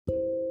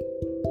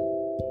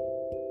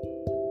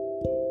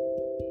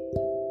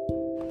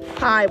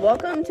Hi,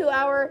 welcome to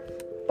our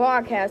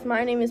podcast.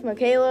 My name is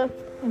Michaela.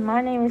 And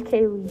my name is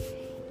Kaylee.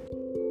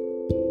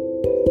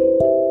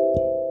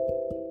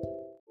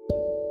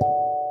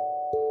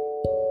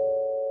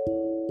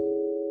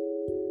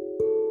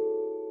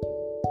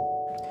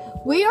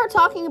 We are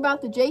talking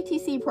about the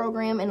JTC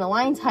program in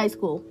Alliance High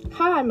School.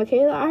 Hi,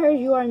 Michaela. I heard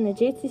you are in the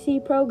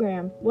JTC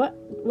program. What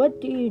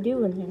do you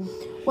do in there?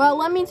 Well,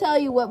 let me tell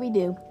you what we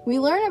do. We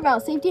learn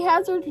about safety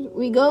hazards.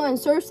 We go and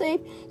surf safe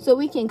so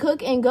we can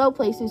cook and go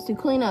places to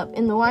clean up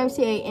in the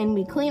YMCA, and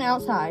we clean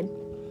outside.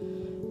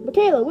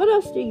 Michaela, what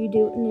else do you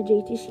do in the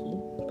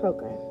JTC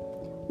program?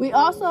 We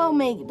also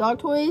make dog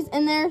toys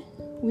in there.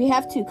 We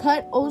have to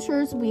cut old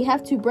shirts. We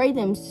have to braid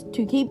them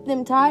to keep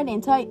them tied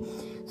and tight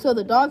so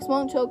the dogs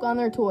won't choke on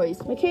their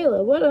toys.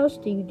 Michaela, what else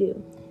do you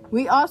do?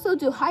 We also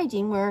do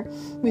hygiene, where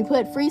we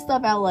put free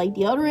stuff out like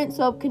deodorant,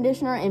 soap,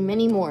 conditioner, and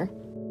many more.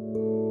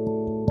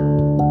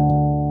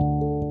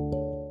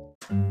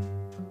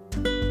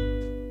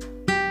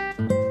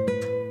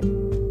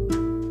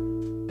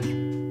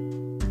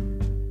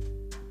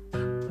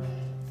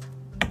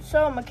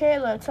 So,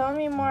 Michaela, tell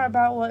me more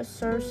about what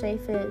Surf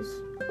Safe is.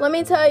 Let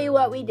me tell you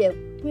what we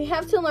do. We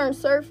have to learn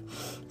Surf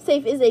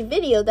Safe is a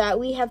video that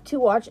we have to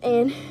watch,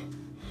 and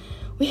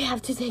we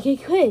have to take a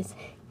quiz.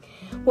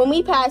 When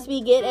we pass,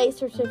 we get a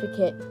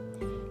certificate.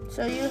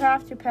 So you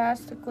have to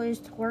pass the quiz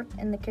to work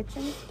in the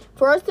kitchen?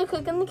 For us to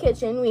cook in the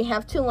kitchen, we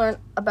have to learn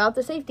about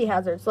the safety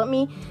hazards. Let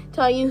me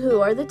tell you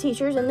who are the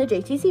teachers in the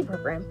JTC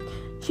program.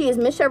 She is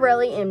Miss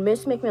Chevrelli and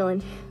Miss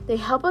McMillan. They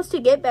help us to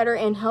get better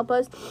and help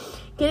us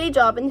get a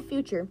job in the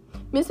future.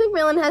 Miss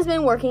McMillan has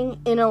been working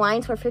in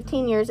Alliance for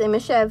 15 years, and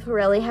Miss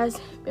Chevrelli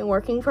has been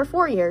working for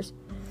 4 years.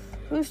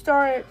 Who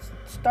started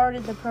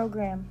the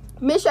program?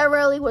 Miss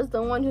Chevrelli was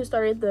the one who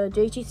started the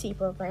JTC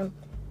program.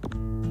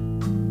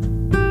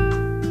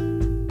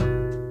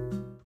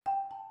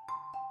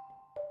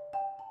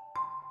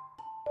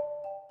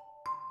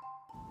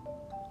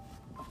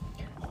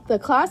 The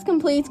class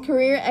completes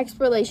career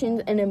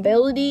explorations and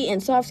ability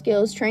and soft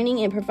skills training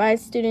and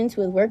provides students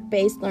with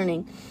work-based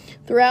learning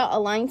throughout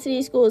Alliance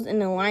City Schools and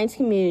the Alliance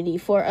community.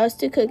 For us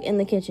to cook in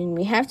the kitchen,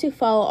 we have to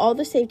follow all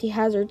the safety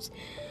hazards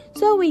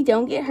so we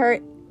don't get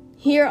hurt.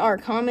 Here are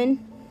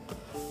common.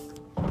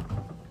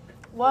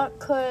 What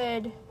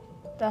could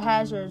the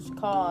hazards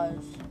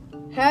cause?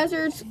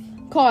 Hazards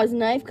cause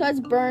knife cuts,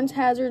 burns,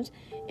 hazards,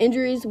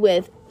 injuries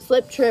with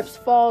slip, trips,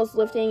 falls,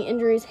 lifting,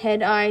 injuries,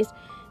 head, eyes,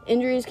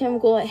 injuries,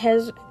 chemical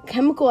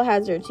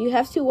hazards. You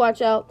have to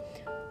watch out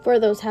for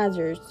those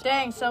hazards.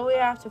 Dang, so we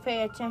have to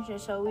pay attention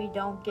so we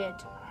don't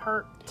get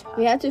hurt.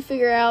 We have to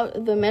figure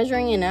out the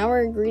measuring and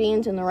our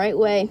ingredients in the right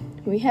way.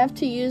 We have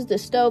to use the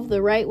stove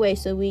the right way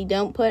so we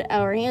don't put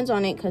our hands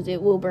on it because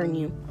it will burn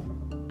you.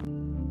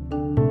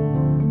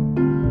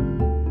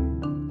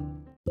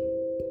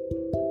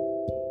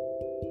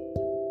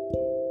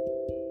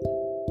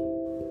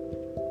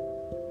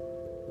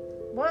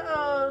 What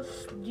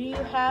else do you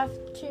have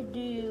to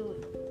do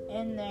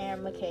in there,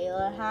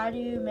 Michaela? How do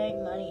you make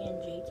money in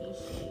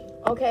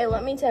JTC? Okay,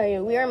 let me tell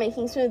you. We are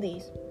making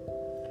smoothies.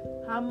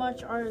 How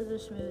much are the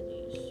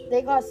smoothies?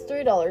 They cost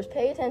 $3.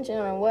 Pay attention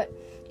on what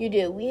you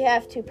do. We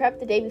have to prep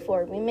the day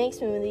before. We make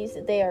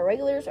smoothies. They are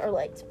regulars or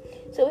lights.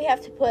 So we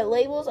have to put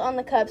labels on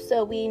the cups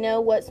so we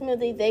know what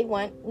smoothie they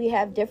want. We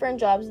have different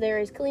jobs. There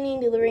is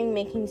cleaning, delivering,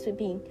 making,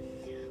 sweeping.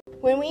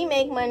 When we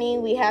make money,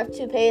 we have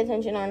to pay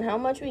attention on how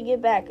much we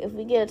give back. If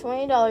we get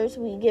 $20,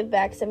 we give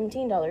back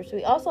 $17.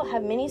 We also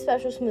have many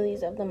special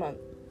smoothies of the month.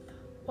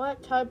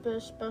 What type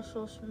of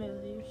special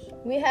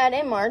smoothies? We had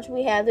in March,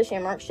 we had the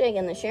Shamrock Shake.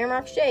 In the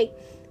Shamrock Shake,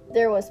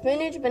 there was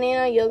spinach,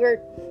 banana,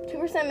 yogurt,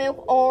 2%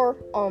 milk, or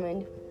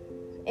almond.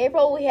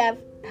 April, we have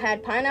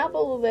had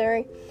pineapple,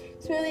 blueberry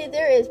smoothie.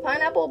 There is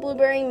pineapple,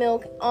 blueberry,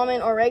 milk,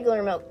 almond, or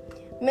regular milk.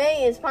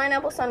 May is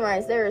pineapple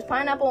sunrise. There is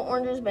pineapple,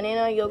 oranges,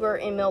 banana,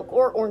 yogurt, and milk,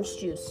 or orange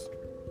juice.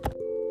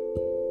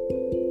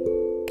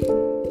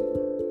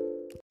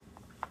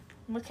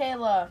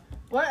 Michaela,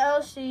 what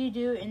else do you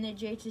do in the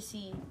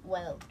JTC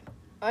well?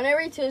 On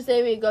every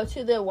Tuesday, we go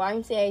to the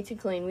YMCA to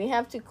clean. We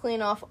have to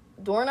clean off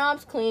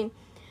doorknobs, clean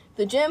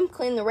the gym,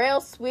 clean the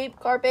rails, sweep,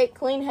 carpet,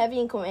 clean heavy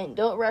equipment.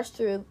 Don't rush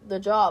through the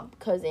job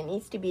because it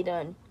needs to be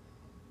done.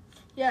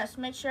 Yes,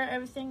 make sure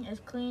everything is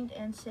cleaned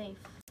and safe.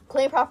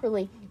 Clean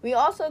properly. We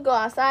also go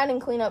outside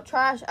and clean up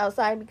trash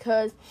outside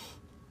because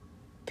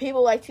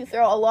people like to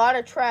throw a lot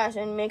of trash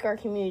and make our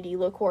community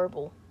look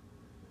horrible.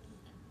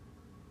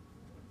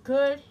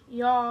 Good,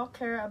 y'all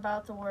care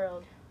about the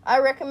world. I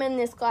recommend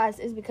this class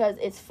is because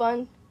it's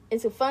fun.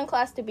 It's a fun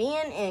class to be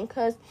in and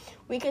because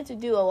we get to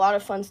do a lot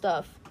of fun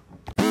stuff.